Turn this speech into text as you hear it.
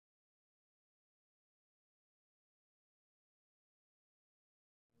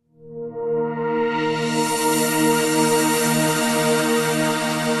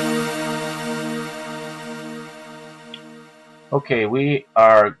Okay, we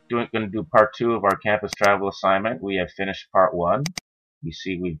are going to do part 2 of our campus travel assignment. We have finished part 1. You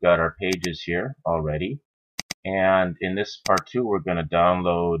see we've got our pages here already. And in this part 2, we're going to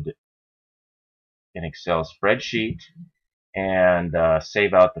download an Excel spreadsheet and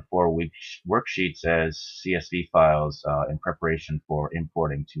save out the 4 worksheets as CSV files in preparation for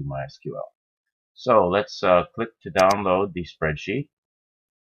importing to MySQL. So let's click to download the spreadsheet.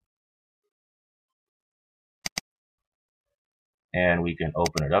 And we can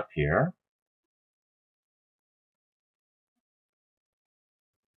open it up here.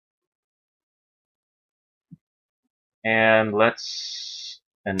 And let's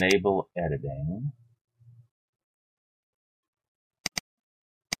enable editing.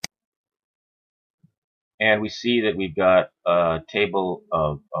 And we see that we've got a table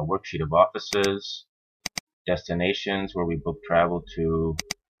of a worksheet of offices, destinations where we book travel to,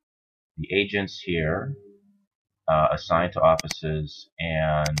 the agents here assigned to offices,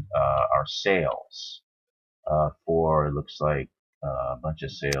 and our sales for, it looks like, a bunch of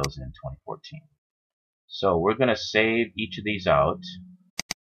sales in 2014. So we're going to save each of these out.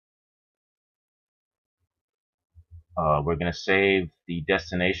 We're going to save the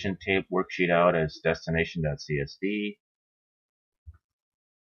destination tape worksheet out as destination.csv.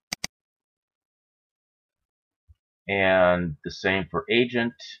 And the same for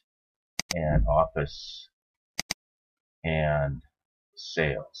agent and office and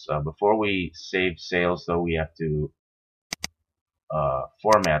sales. Before we save sales, though, we have to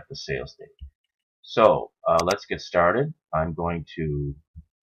format the sales date. So let's get started. I'm going to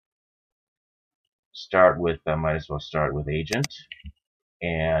start with, I might as well start with agent.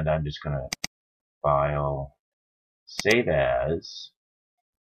 And I'm just going to file, save as,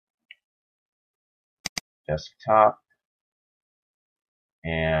 desktop.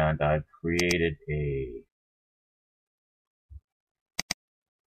 And I've created a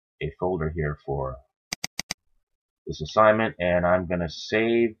folder here for this assignment, and I'm going to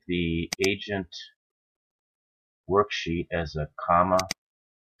save the agent worksheet as a comma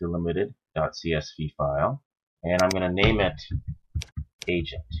delimited.csv file, and I'm going to name it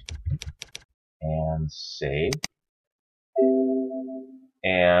agent and save.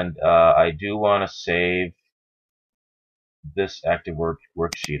 And I do want to save this active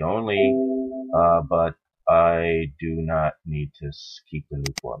worksheet only, but I do not need to keep the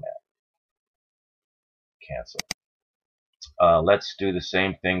new format. Cancel. Let's do the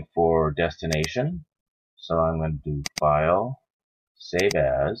same thing for destination. So I'm going to do file, save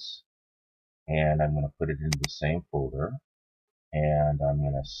as, and I'm going to put it into the same folder. And I'm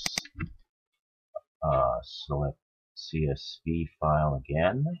going to select CSV file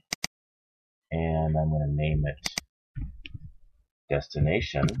again, and I'm going to name it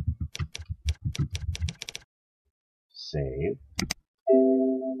destination, save,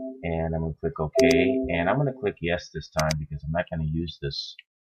 and I'm going to click OK, and I'm going to click yes this time because I'm not going to use this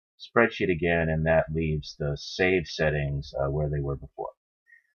spreadsheet again, and that leaves the save settings where they were before.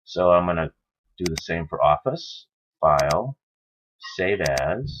 So I'm going to do the same for office, file, save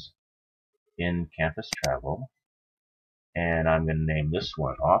as, in campus travel, and I'm going to name this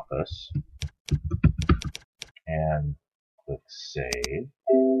one office, and click save.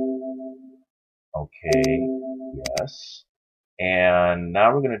 Okay, yes. And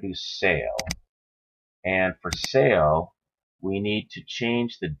now we're going to do sale. And for sale, we need to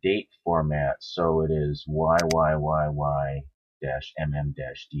change the date format so it is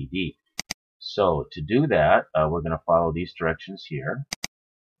YYYY-MM-DD. So to do that, we're going to follow these directions here.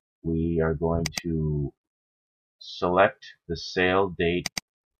 We are going to select the sale date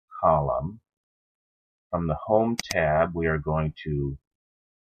column. From the Home tab, we are going to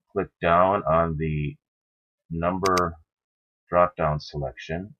click down on the number drop-down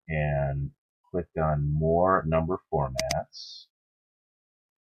selection and click on More Number Formats.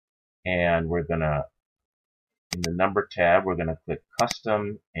 And we're going to, in the Number tab, we're going to click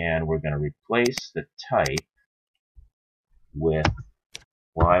Custom, and we're going to replace the type with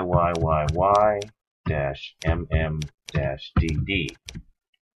YYYY-MM-DD.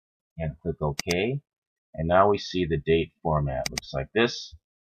 And click OK. And now we see the date format looks like this.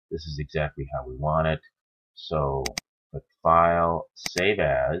 This is exactly how we want it. So click File, Save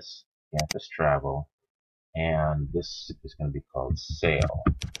As, Campus Travel, and this is going to be called Sale.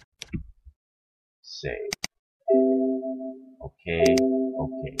 Save. Okay,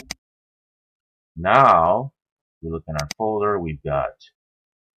 okay. Now, we look in our folder, we've got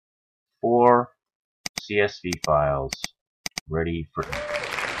 4 CSV files ready for